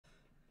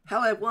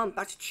Hello everyone,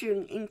 back to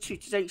tuning into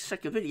today's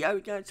second video.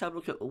 We're going to have a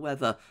look at the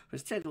weather for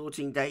 10 to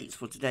 14 days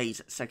for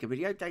today's second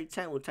video. Day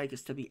 10 will take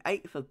us to the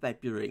 8th of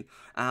February,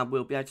 and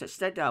we'll be able to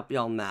extend out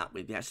beyond that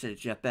with the access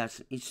to GFS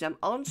and ECM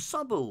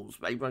ensembles.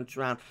 Maybe runs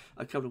around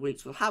a couple of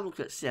weeks. We'll have a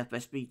look at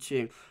CFS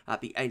V2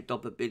 at the end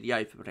of the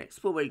video for the next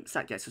 4 weeks.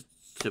 That gets us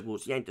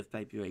towards the end of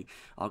February.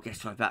 I'll get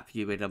to that for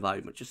you in a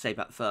moment. Just say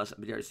about the first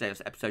video today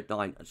is episode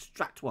 9 and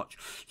Strat Watch.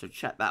 So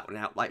check that one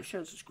out. Like,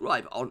 share and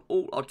subscribe on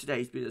all of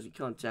today's videos and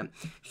content.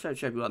 So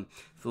much everyone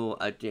for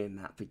doing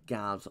that for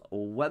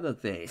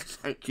GavsWeatherVids.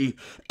 Thank you.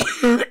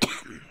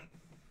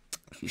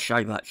 Thank you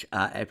so much,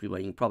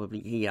 everyone. You can probably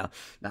hear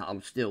that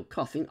I'm still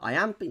coughing. I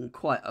am feeling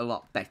quite a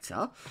lot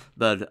better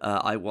than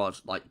I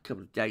was like a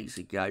couple of days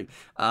ago.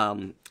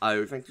 Thank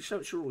you so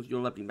much for all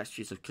your lovely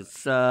messages of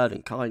concern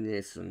and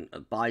kindness and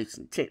advice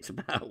and tips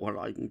about what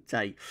I can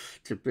take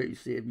to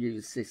boost the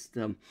immune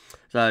system.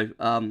 So,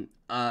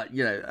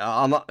 you know,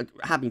 I'm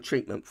having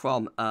treatment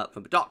from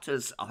the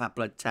doctors. I've had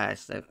blood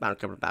tests. They've found a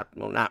couple of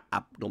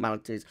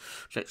abnormalities,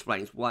 which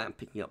explains why I'm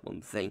picking up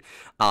one thing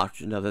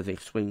after another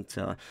this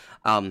winter.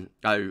 You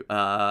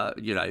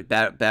know,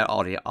 bear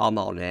on it. I'm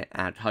on it,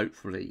 and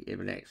hopefully in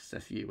the next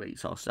few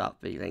weeks I'll start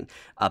feeling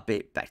a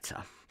bit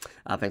better.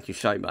 Thank you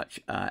so much,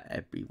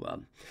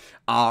 everyone.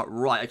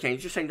 Right, okay,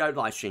 just saying no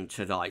live stream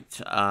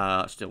tonight.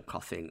 Still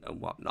coughing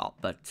and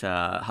whatnot, but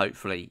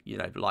hopefully, you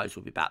know, the lives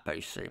will be back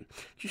very soon.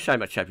 Thank you so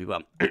much,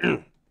 everyone.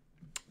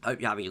 Hope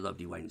you're having a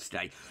lovely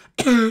Wednesday.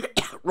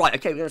 Right,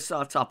 okay, we're going to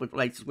start off with the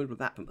latest wind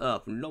map from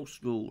Earth from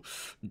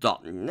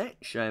NorthSchool.net,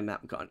 showing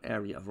that we've got an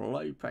area of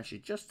low pressure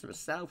just to the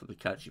south of the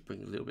country,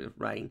 bringing a little bit of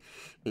rain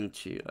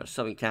into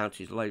southern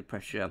counties. Low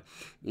pressure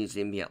is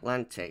in the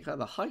Atlantic.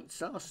 However,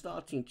 heights are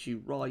starting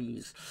to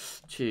rise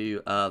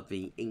to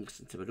the east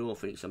and to the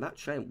north, and that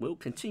trend will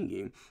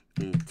continue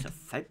into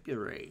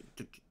February.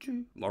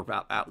 More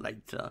about that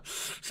later.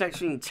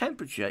 Section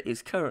temperature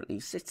is currently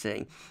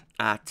sitting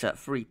at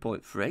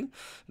 3.3.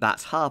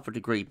 That's half a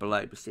degree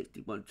below the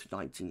 61 to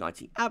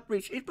 1990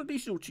 average. It's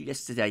provisional to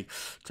yesterday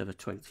to the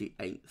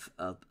 28th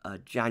of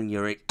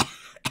January.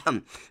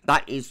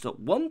 That is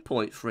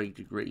 1.3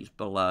 degrees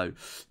below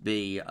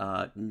the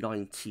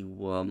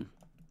 91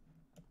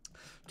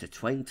 to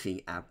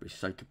 20 average.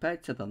 So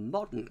compared to the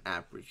modern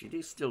average, it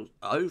is still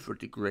over a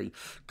degree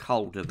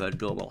colder than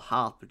normal,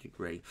 half a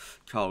degree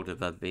colder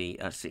than the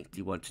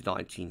 61 to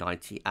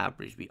 1990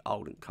 average, the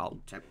old and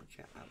cold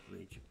temperature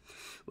average.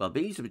 Well,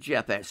 these are the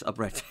GFS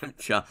upper air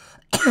temperature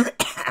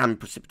and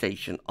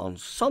precipitation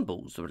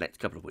ensembles for the next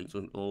couple of weeks.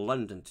 In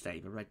London today,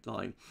 the red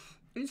line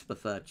is the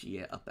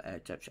 30-year upper air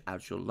temperature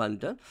average for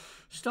London,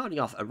 starting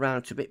off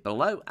around to a bit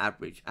below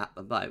average at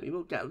the moment. We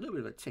will get a little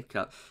bit of a tick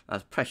up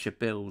as pressure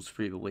builds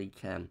through the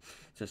weekend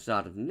to the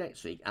start of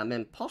next week, and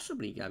then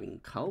possibly going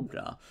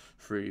colder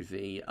through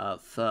the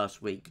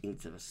first week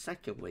into the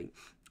second week.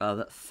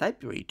 That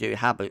February do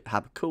have a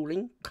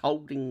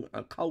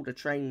colder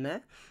train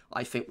there.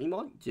 I think we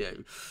might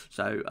do.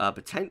 So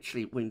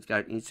potentially winds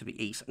going into the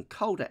east and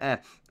colder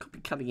air could be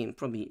coming in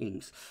from the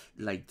east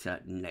later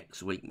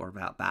next week. More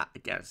about that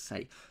again,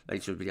 say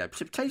later in the video.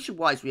 Precipitation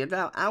wise, we are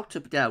now out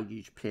of the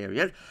deluge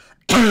period.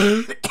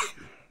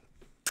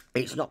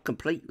 It's not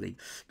completely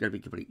going to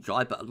be completely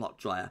dry, but a lot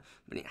drier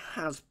than it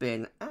has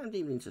been. And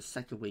even into the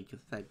second week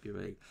of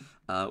February,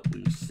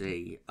 we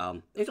see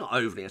it's not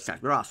overly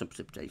exact. There are some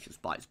precipitation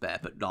spikes there,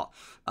 but not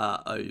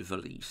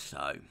overly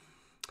so.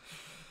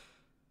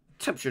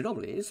 Temperature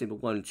anomalies in the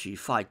 1 to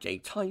 5 day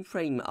time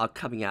frame are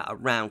coming out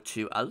around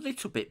to a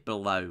little bit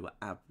below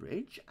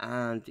average,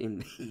 and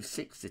in the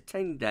 6 to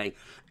 10 day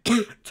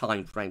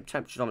time frame,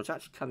 temperature anomalies are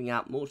actually coming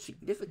out more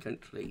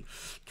significantly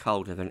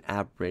colder than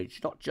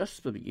average, not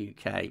just for the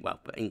UK,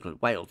 well, for England,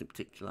 Wales in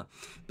particular,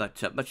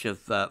 but much of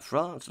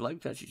France, low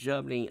country,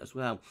 Germany as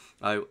well.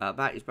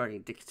 That is very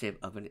indicative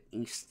of an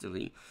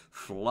easterly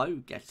flow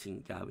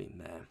getting going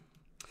there.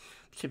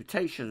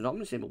 Precipitation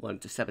anomalies in the 1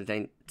 to 7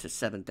 day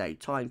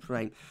time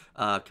frame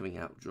coming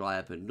out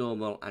drier than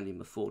normal, and in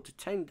the 4 to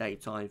 10 day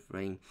time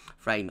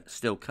frame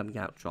still coming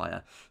out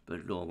drier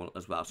than normal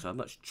as well. So a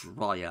much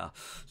drier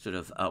sort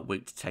of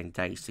week to 10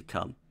 days to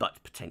come,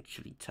 but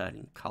potentially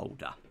turning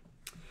colder.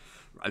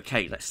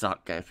 Okay, let's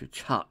start going through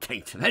chart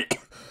data then.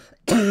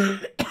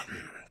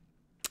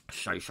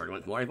 So sorry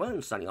once more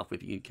everyone, starting off with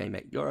the UK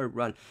Met Euro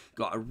run.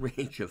 Got a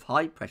ridge of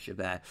high pressure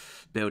there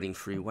building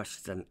through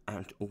western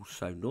and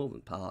also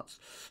northern parts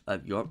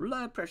of Europe.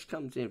 Low pressure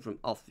comes in from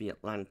off the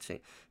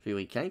Atlantic through the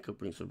weekend, could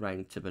bring some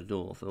rain to the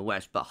north and the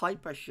west, but high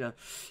pressure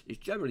is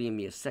generally in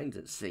the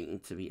ascendancy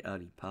into the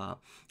early part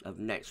of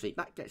next week.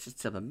 That gets us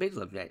to the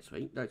middle of next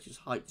week. Notice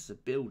heights are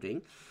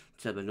building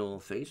to the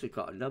northeast. We've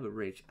got another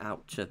ridge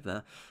out to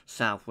the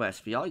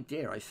southwest. The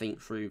idea, I think,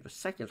 through the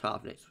second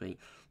half next week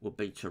will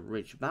be to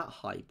ridge that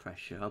high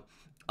pressure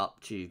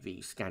up to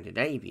the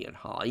Scandinavian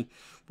high,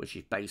 which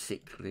is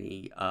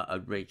basically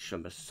a ridge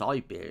from the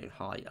Siberian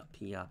high up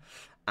here,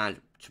 and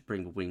to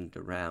bring the wind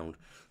around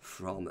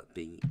from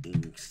the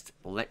east.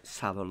 Let's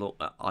have a look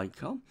at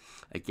Icon.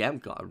 Again,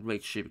 we've got a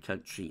ridge through the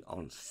country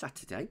on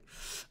Saturday,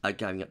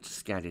 going up to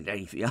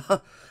Scandinavia.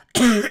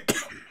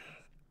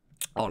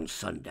 on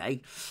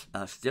Sunday,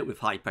 still with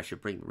high pressure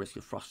bringing the risk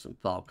of frost and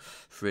fog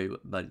through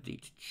Monday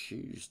to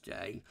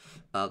Tuesday.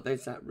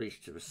 There's that ridge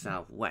to the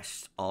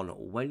southwest on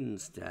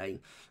Wednesday,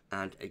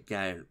 and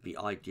again the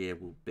idea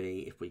will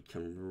be if we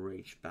can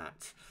ridge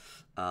that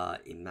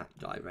in that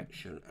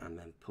direction and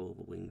then pull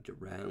the wind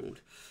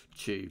around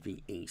to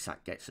the east.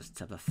 That gets us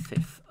to the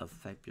 5th of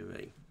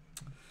February.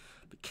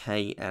 The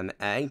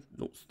KMA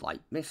looks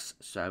like this.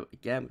 So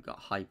again, we've got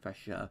high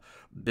pressure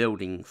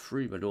building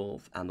through the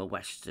north and the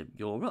west of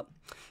Europe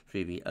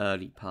through the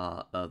early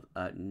part of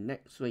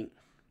next week,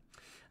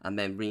 and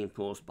then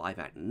reinforced by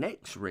that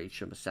next ridge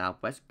from the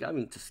southwest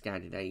going to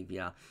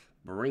Scandinavia,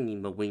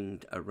 bringing the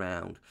wind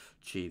around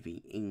to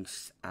the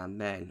east, and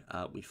then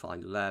we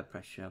find low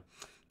pressure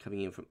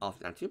coming in from off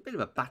Atlantic. A bit of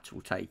a battle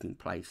taking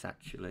place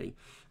actually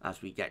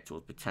as we get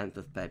towards the 10th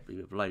of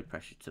February with low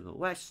pressure to the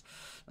west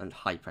and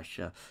high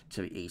pressure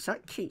to the east.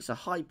 That keeps a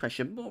high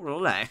pressure more or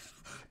less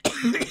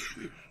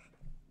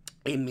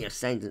in the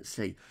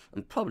ascendancy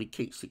and probably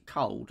keeps it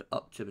cold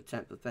up to the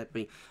 10th of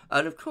February.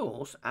 And of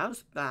course,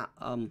 as that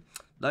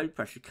low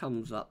pressure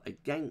comes up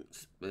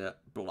against the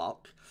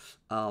block,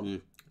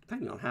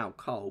 depending on how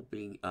cold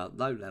the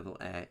low-level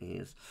air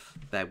is,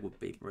 there would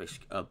be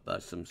risk of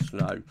some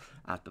snow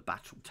as the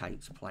battle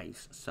takes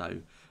place.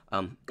 So,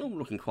 all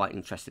looking quite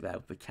interesting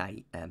about the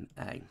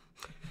KMA.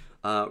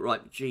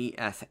 Right,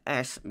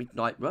 GFS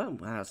midnight run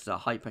has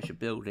high pressure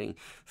building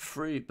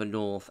through the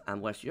north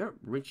and west Europe,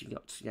 ridging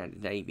up to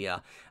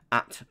Scandinavia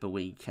at the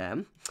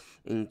weekend.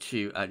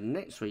 Into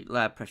next week,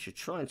 low pressure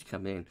trying to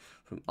come in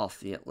from off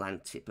the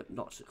Atlantic, but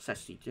not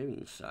successfully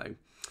doing so.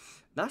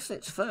 That's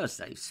next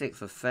Thursday,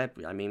 6th of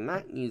February. I mean,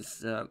 that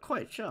is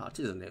quite a chart,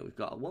 isn't it? We've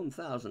got a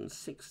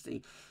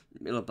 1060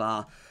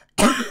 millibar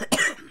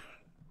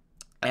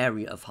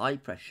area of high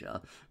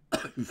pressure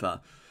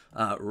over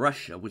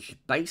Russia, which is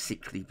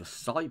basically the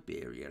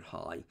Siberian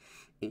high.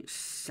 It's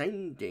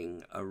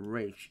sending a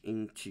ridge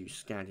into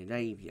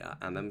Scandinavia,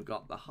 and then we've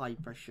got the high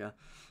pressure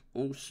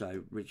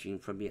also ridging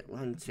from the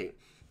Atlantic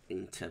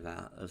into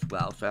that as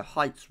well. So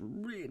heights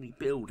really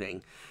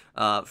building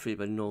through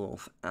the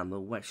north and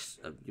the west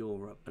of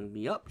Europe, and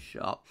the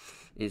upshot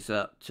is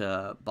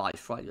that by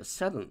Friday the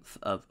 7th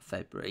of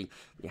February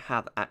we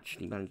have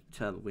actually managed to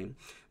turn the wind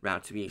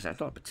round to the east. It's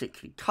not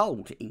particularly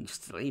cold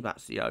easterly,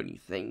 that's the only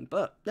thing,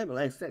 but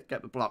nevertheless let's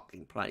get the block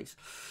in place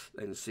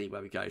and see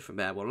where we go from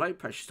there. Well, low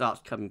pressure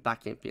starts coming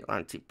back into the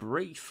Atlantic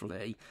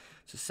briefly.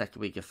 It's the second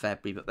week of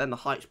February, but then the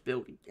heights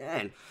build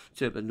again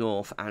to the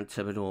north and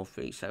to the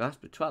northeast. So that's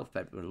the 12th of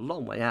February, a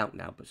long way out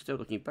now, but still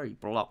looking very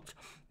blocked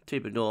to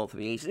the north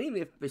and the east. And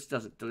even if this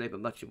doesn't deliver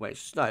much in the way of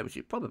snow, which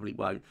it probably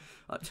won't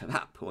up to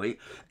that point,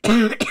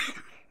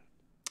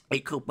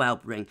 it could well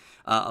bring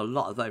a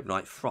lot of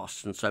overnight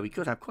frost, and so we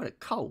could have quite a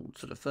cold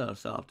sort of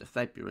first half of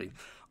February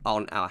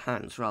on our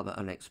hands rather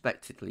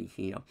unexpectedly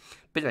here.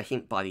 Bit of a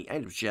hint by the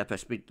end of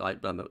GFS midnight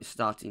run that we're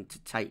starting to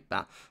take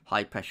that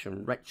high pressure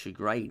and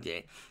retrograde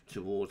it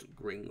towards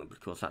Greenland,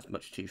 because that's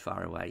much too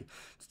far away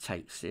to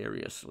take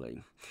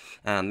seriously.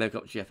 And they've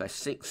got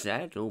GFS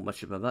 6Z, all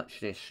much of a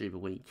muchness through the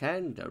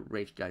weekend, a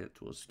ridge going up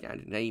towards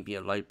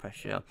Scandinavia, low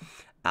pressure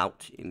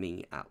out in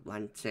the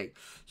Atlantic.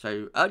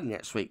 So early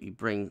next week we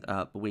bring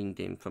the wind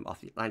in from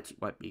off the Atlantic.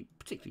 Won't be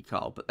particularly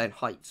cold, but then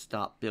heights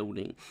start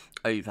building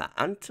over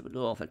and to the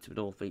north and to the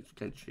northeast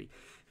country.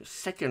 The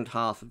second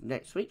half of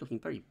next week looking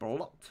very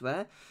blocked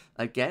there.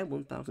 Again,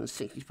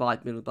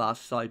 1065 millibar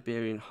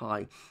Siberian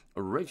high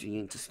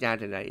originating into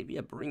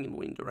Scandinavia, bringing the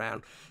wind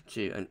around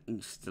to an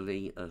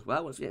easterly as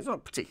well. Once again, it's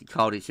not particularly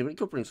cold eastern, but it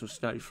could bring some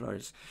snow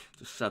flurries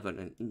to southern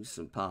and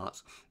eastern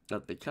parts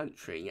of the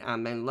country,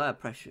 and then low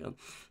pressure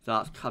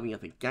starts coming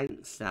up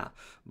against that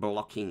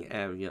blocking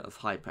area of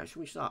high pressure.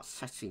 We start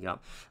setting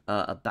up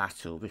a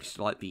battle. This is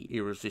like the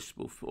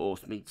irresistible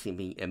force meeting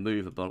the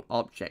immovable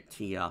object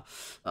here,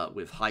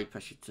 with high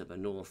pressure to the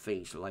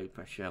northeast, low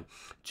pressure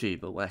to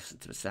the west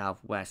and to the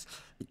southwest.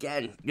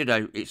 Again, you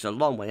know, it's a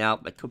long way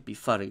out. There could be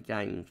fun and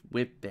games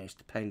with this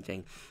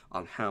depending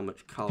on how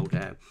much cold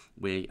air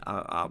we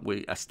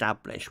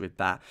establish with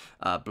that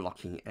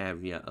blocking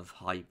area of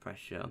high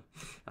pressure.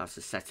 That's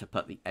the setup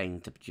at the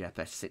end of the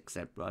GFS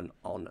 6Z run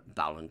on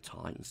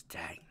Valentine's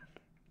Day.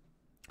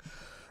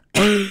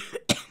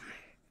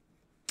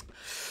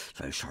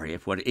 So sorry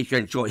everyone, if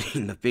you're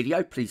enjoying the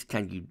video, please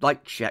can you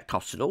like, share,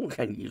 cost and all,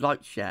 can you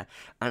like, share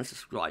and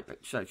subscribe.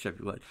 Thanks so much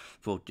everyone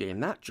for doing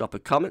that. Drop a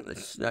comment, let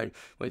us know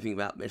what you think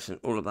about this and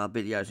all of our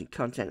videos and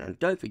content, and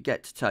don't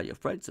forget to tell your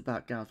friends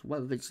about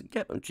GavsWeatherVids and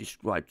get them to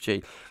subscribe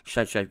too.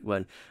 Thanks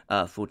everyone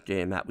for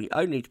doing that. We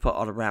only need to put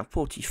on around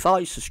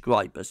 45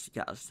 subscribers to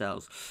get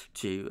ourselves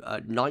to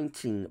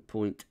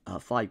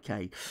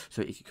 19.5k,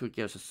 so if you could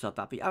give us a sub,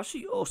 that'd be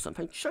absolutely awesome.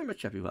 Thank you so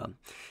much everyone.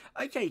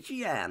 Okay,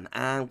 GM,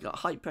 and we've got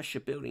high pressure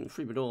building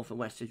through the north and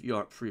west of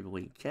Europe through the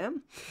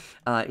weekend.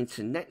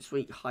 Into next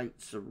week,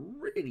 heights are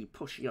really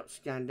pushing up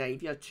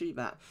Scandinavia to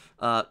that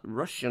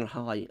Russian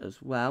high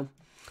as well.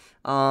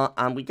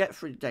 And we get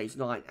through the days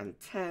 9 and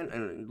 10,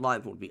 and in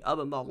line with the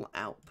other model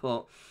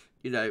output,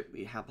 you know,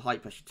 we have high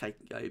pressure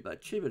taking over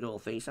to the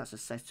northeast. That's a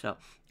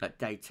setup at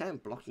day 10,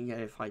 blocking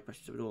area of high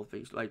pressure to the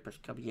northeast, low pressure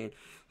coming in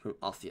from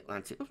off the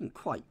Atlantic. Looking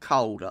quite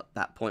cold at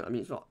that point. I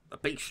mean, it's not a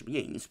big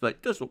swings, but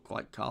it does look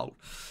quite cold.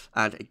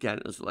 And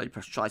again, as the low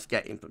pressure tries to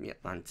get in from the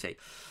Atlantic,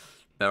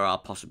 there are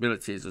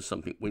possibilities of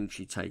something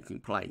wintry taking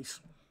place.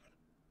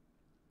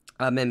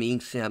 Then the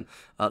ECM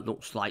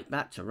looks like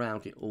that to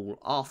round it all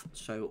off.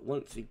 So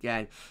once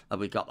again,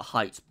 we've got the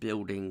heights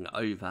building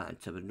over and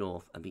to the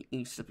north and the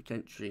east of the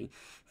country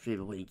through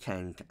the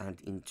weekend and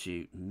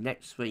into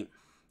next week.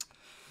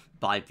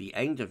 By the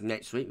end of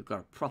next week, we've got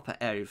a proper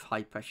area of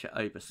high pressure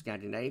over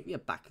Scandinavia,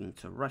 back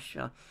into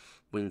Russia.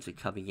 Winds are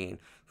coming in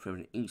from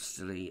an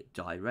easterly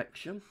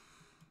direction.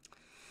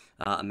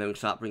 And then we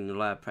start bringing the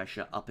lower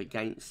pressure up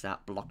against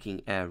that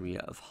blocking area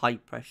of high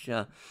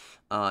pressure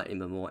in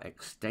the more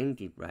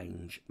extended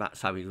range.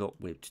 That's how we look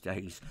with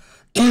today's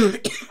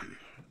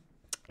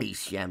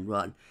ECM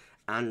run.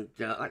 And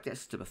that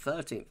gets to the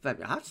 13th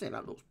February. I have to say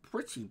that looks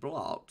pretty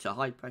blocked.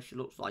 High pressure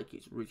looks like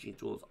it's reaching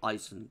towards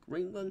Iceland,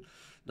 Greenland.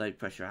 Low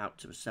pressure out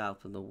to the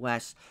south and the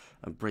west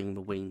and bring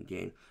the wind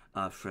in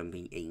from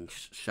the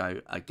east.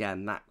 So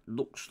again, that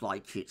looks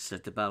like it's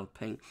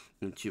developing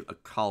into a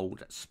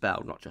cold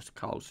spell. Not just a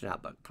cold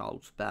snap, but a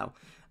cold spell.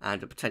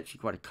 And potentially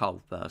quite a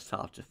cold first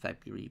half of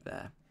February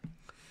there.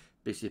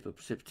 Busy for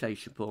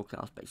precipitation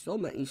forecast based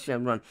on that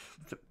ECM run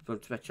from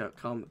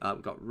Twitter.com.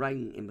 We've got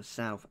rain in the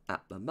south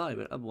at the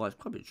moment. Otherwise,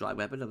 probably dry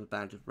weather. Another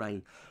band of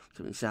rain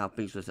coming south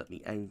east at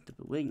the end of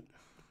the week.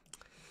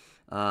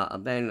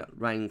 And then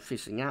rain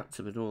fizzing out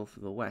to the north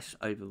and the west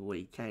over the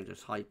weekend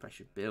as high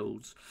pressure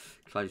builds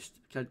close to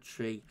the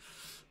country.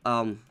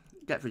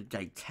 Get through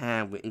day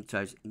 10, we're into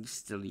those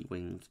easterly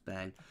winds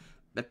then.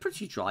 They're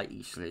pretty dry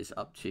easterlies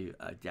up to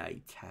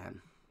day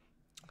 10.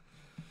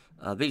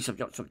 These have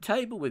got some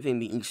table within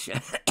the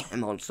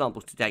ECM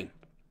ensembles today.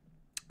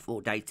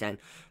 For day 10,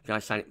 the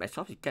Icelandic Met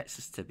Office gets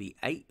us to the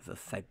 8th of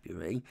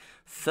February.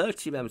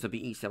 30 members of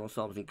the ECM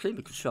ensembles, including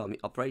the control the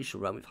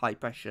operational run with high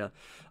pressure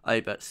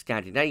over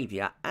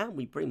Scandinavia, and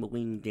we bring the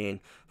wind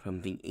in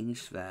from the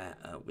east there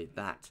with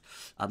that.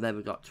 And then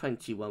we've got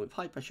 21 with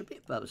high pressure a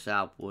bit further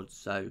southwards.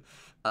 So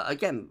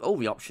again, all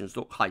the options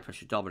look high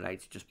pressure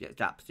dominated, just get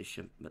that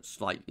position, but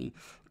slightly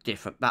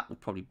different. That will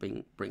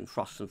probably bring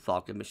frost and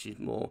fog, and this is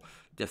more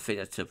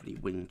definitively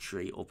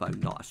wintry, although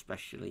not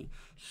especially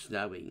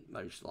snowy,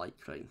 most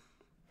likely.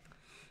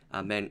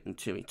 And then in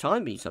 2 weeks'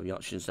 time, these are the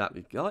options that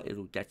we've got.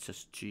 It'll get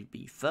us to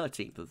the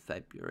 13th of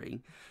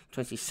February.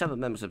 27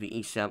 members of the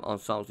ECM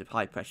ensembles with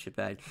high pressure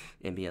bed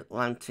in the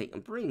Atlantic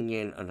and bringing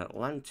in an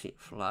Atlantic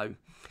flow.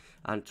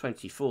 And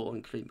 24,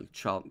 including the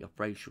chart, the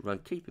operational run,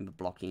 keeping the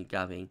blocking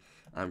going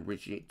and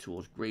ridging it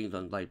towards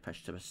Greenland, low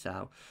pressure to the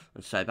south.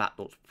 And so that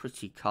looks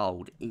pretty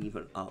cold,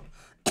 even up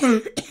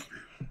to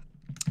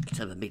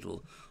the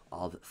middle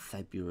of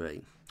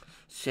February.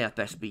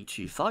 CFS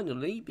V2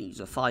 finally,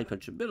 these are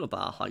 500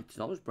 millibar height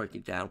numbers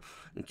broken down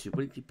into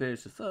weekly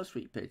periods. The first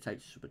week period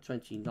takes us from the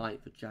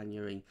 29th of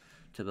January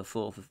to the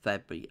 4th of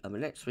February, and the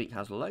next week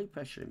has low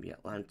pressure in the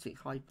Atlantic,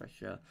 high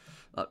pressure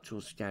up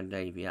towards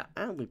Scandinavia,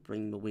 and we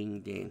bring the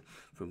wind in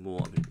from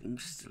more of an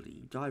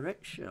easterly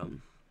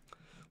direction.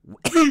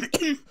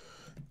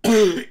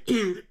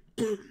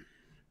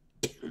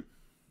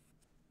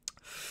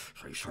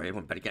 Sorry,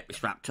 everyone better get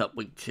this wrapped up.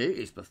 Week 2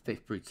 is the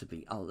 5th through to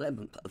the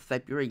 11th of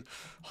February.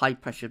 High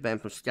pressure then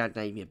from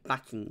Scandinavia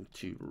back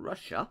into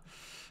Russia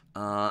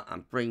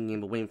and bringing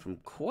in the wind from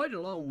quite a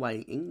long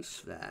way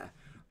east there.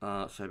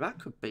 So that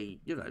could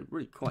be, you know,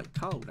 really quite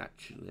cold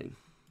actually.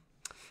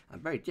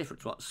 And very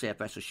different to what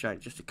CFS was showing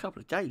just a couple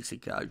of days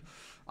ago,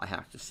 I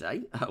have to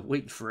say.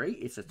 Week 3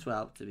 is the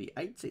 12th to the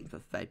 18th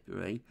of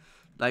February.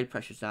 Low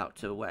pressure's out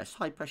to the west.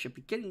 High pressure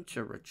beginning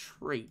to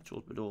retreat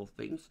towards the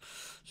northeast.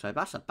 So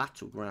that's a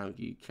battleground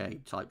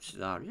UK type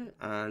scenario.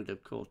 And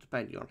of course,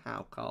 depending on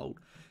how cold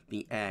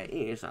the air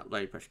is, that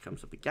low pressure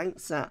comes up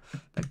against that.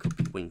 There could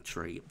be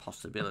wintry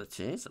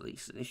possibilities, at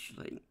least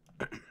initially.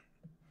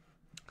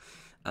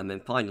 And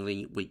then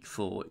finally, week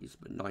 4 is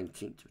the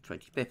 19th to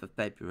 25th of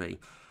February.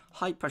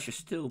 High pressure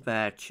still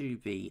there to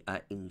the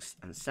east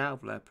and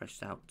south, low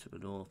pressure out to the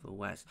north and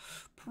west.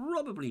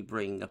 Probably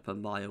bring up a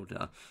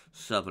milder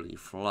southerly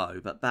flow,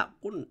 but that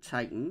wouldn't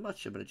take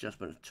much of an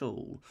adjustment at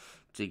all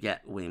to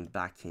get wind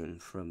back in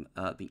from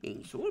the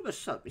east. So all of a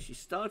sudden, this is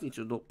starting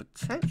to look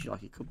potentially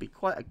like it could be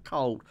quite a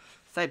cold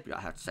February,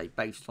 I have to say,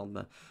 based on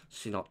the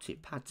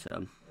synoptic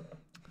pattern.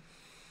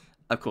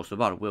 Of course, the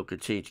model will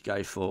continue to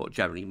go for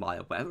generally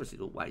mild weather, as it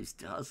always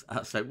does.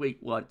 So week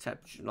 1,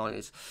 temperature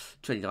minus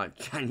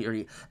 29th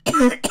January,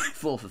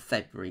 4th of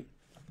February.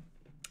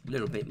 A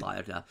little bit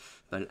milder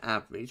than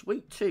average.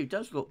 Week 2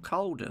 does look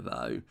colder,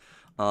 though.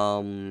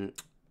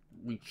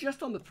 We're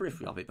just on the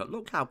periphery of it, but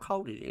look how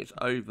cold it is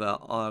over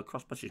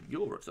across much of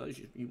Europe. So as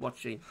you're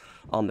watching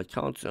on the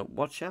continent,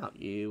 watch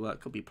out. You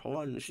could be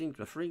plunged into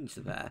the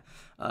freezer there.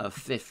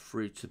 5th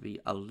through to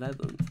the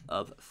 11th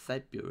of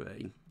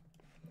February.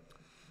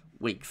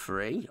 Week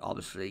 3,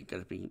 obviously,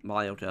 going to be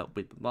milder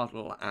with the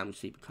model, and we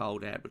see the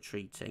cold air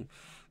retreating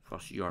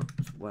across Europe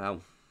as well.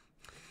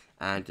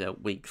 and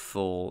week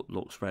 4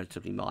 looks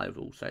relatively mild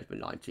also for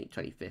 19th,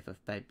 25th of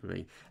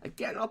February.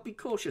 Again, I'll be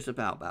cautious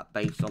about that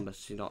based on the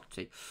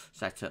synoptic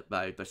setup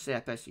mode, but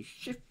CFS is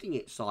shifting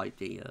its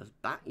ideas.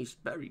 That is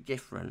very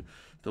different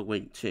for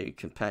week 2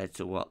 compared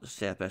to what the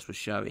CFS was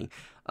showing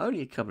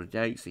only a couple of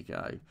days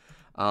ago.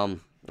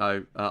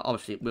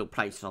 Obviously it will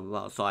play some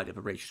outside of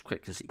a reach as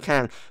quick as it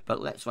can,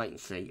 but let's wait and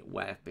see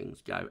where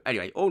things go.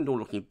 Anyway, all in all,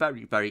 looking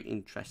very, very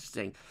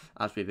interesting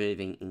as we're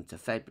moving into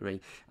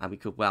February, and we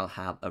could well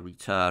have a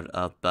return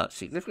of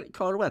significantly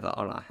colder weather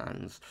on our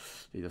hands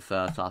through the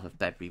first half of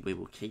February. We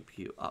will keep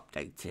you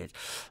updated.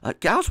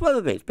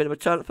 GavsWeatherVids, bit of a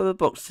turn up for the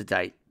books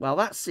today. Well,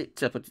 that's it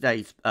for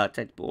today's 10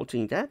 to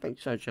 14 there.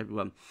 Thanks so much,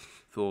 everyone,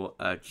 for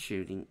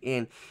tuning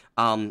in,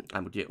 and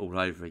we'll do it all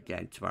over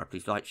again tomorrow.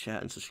 Please like, share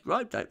and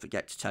subscribe. Don't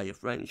forget to tell your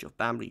friends, your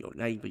family, your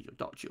neighbour, your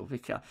doctor, your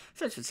vicar,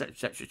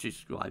 etc, to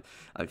subscribe.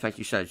 Thank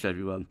you so much,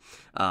 everyone,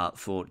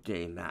 for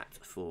doing that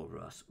for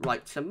us.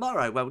 Right,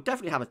 tomorrow, well, we'll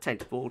definitely have a 10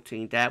 to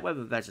 14 there,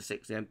 whether there's a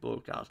 6 AM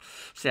broadcast.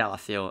 See how I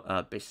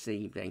feel this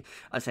evening.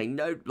 I say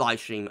no live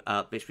stream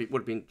this week.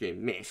 Would have been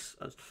doing miss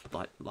as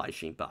live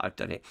stream, but I've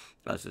done it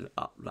as an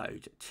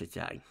upload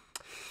today.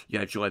 You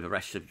enjoy the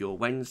rest of your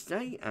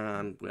Wednesday,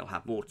 and we'll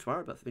have more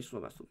tomorrow, but for this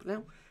one, that's all for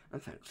now,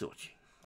 and thanks for watching.